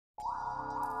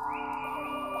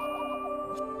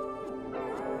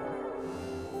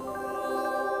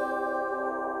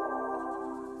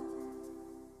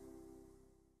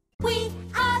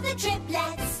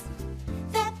triplets,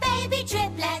 the baby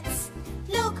triplets.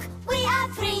 Look, we are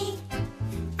three.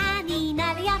 Annie,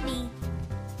 Nellie and me.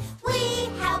 We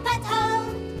help at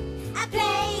home and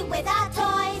play with our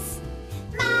toys.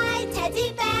 My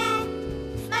teddy bear,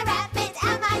 my rabbit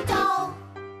and my doll.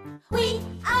 We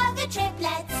are the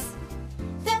triplets,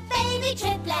 the baby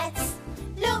triplets.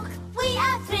 Look, we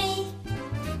are three.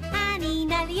 Annie,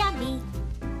 Nellie and me.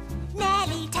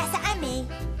 Nellie, Tessa and me.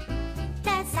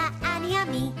 Tessa, Annie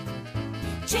and me.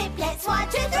 Triplets 1,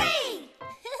 2, 3.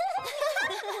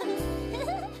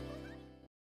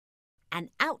 An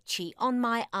ouchie on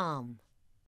my arm.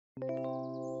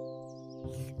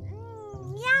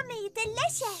 Yummy,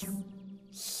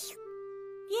 delicious.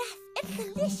 Yes, it's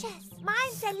delicious.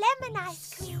 Mine's a lemon ice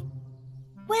cream.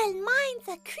 Well, mine's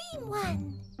a cream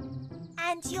one.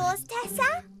 And yours,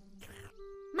 Tessa?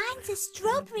 Mine's a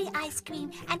strawberry ice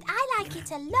cream, and I like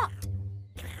it a lot.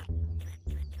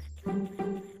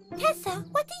 Tessa,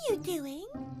 what are you doing?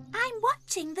 I'm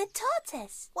watching the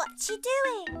tortoise. What's she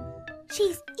doing?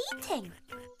 She's eating.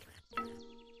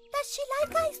 Does she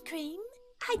like ice cream?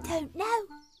 I don't know.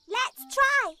 Let's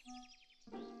try.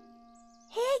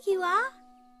 Here you are.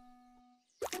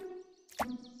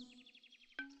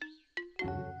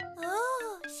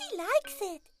 Oh, she likes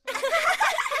it.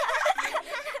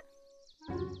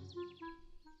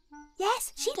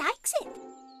 Yes, she likes it.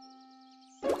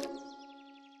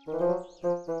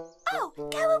 Oh,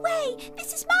 go away.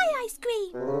 This is my ice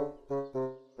cream.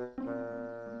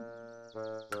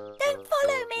 Don't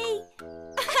follow me.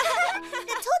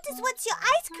 The tortoise wants your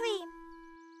ice cream.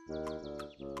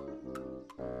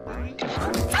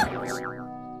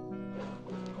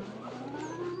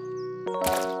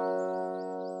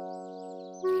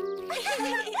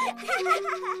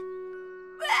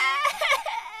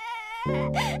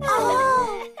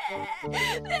 Oh!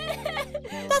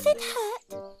 Does it hurt?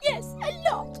 Yes, a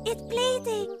lot. It's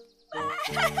bleeding.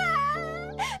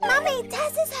 Mummy,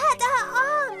 Tessa's hurt her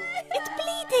arm. It's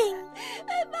bleeding.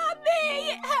 Mummy,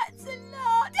 it hurts a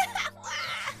lot.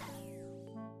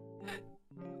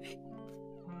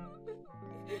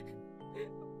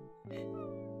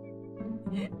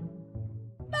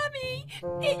 Mummy,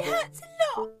 it hurts a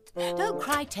lot. Don't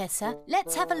cry, Tessa.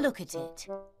 Let's have a look at it.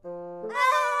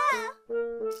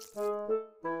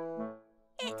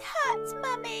 It hurts,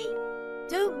 Mummy.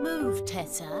 Don't move,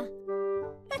 Tessa.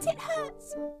 But it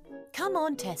hurts. Come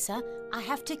on, Tessa. I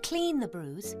have to clean the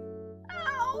bruise.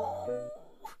 Ow.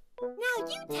 Now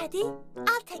you, Teddy.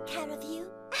 I'll take care of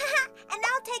you. And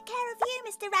I'll take care of you,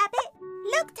 Mr. Rabbit.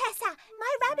 Look, Tessa,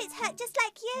 my rabbit's hurt just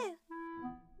like you.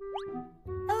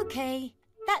 Okay,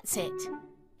 that's it.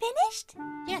 Finished?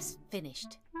 Yes,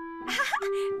 finished.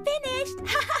 Finished.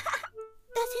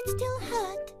 Does it still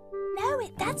hurt? No,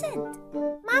 it doesn't.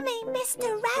 Mummy,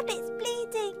 Mr. Rabbit's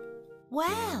bleeding.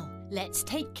 Well, let's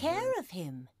take care of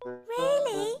him.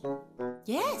 Really?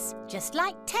 Yes, just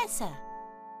like Tessa.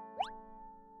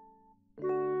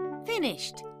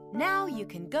 Finished. Now you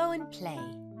can go and play.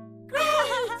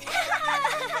 Great!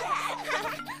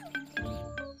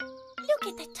 Look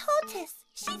at the tortoise.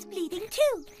 She's bleeding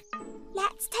too.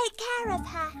 Let's take care of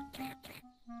her.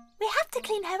 We have to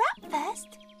clean her up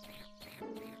first.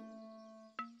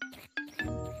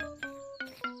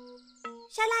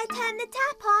 Shall I turn the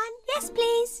tap on? Yes,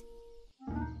 please.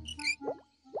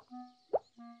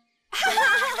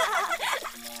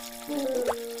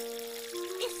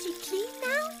 Is she clean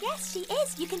now? Yes, she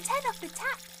is. You can turn off the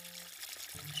tap.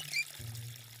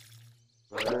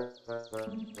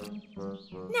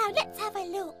 Now let's have a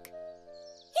look.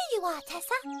 Here you are,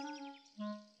 Tessa.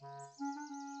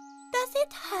 Does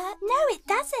it hurt? No, it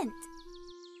doesn't.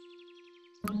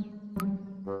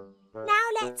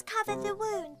 Now let's cover the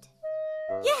wound.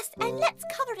 Yes, and let's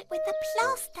cover it with the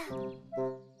plaster.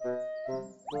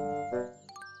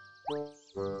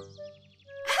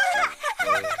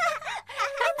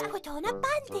 Let's put on a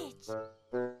bandage.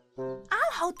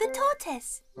 I'll hold the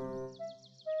tortoise.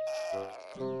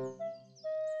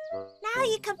 Now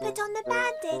you can put on the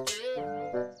bandage.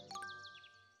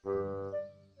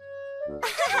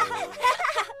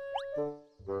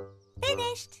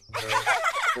 Finished.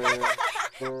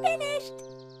 Finished.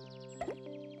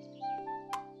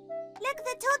 Look,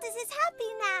 the tortoise is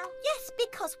happy now. Yes,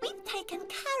 because we've taken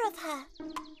care of her.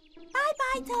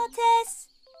 Bye-bye, tortoise.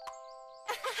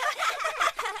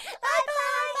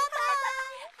 Bye-bye.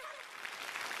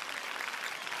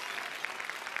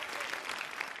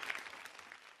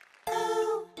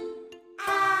 Ooh,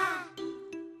 ah,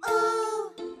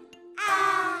 ooh,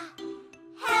 ah.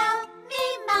 Help me,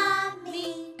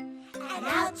 Mommy. An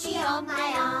ouchie on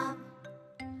my arm.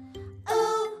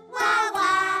 Ooh, wah,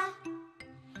 wah.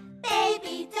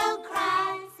 Baby, don't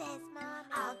cry, says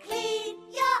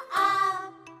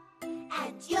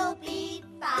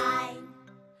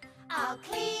I'll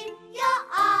clean your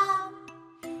arm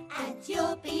and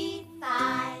you'll be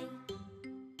fine.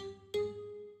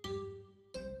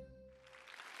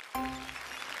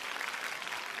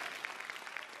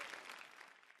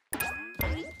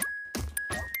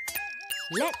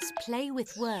 Let's play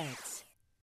with words.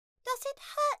 Does it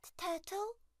hurt,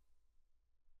 Turtle?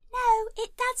 No,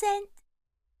 it doesn't.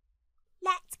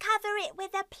 Let's cover it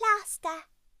with a plaster.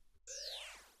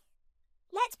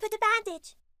 Let's put a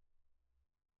bandage.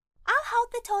 I'll hold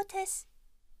the tortoise.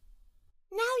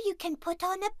 Now you can put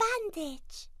on a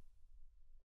bandage.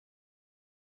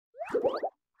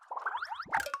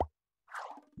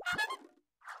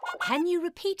 Can you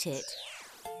repeat it?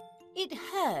 It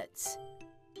hurts.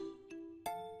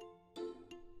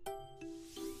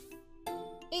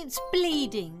 It's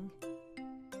bleeding.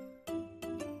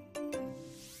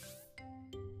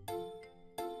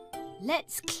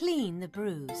 Let's clean the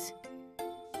bruise.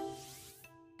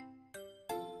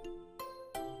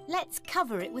 Let's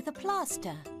cover it with a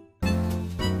plaster.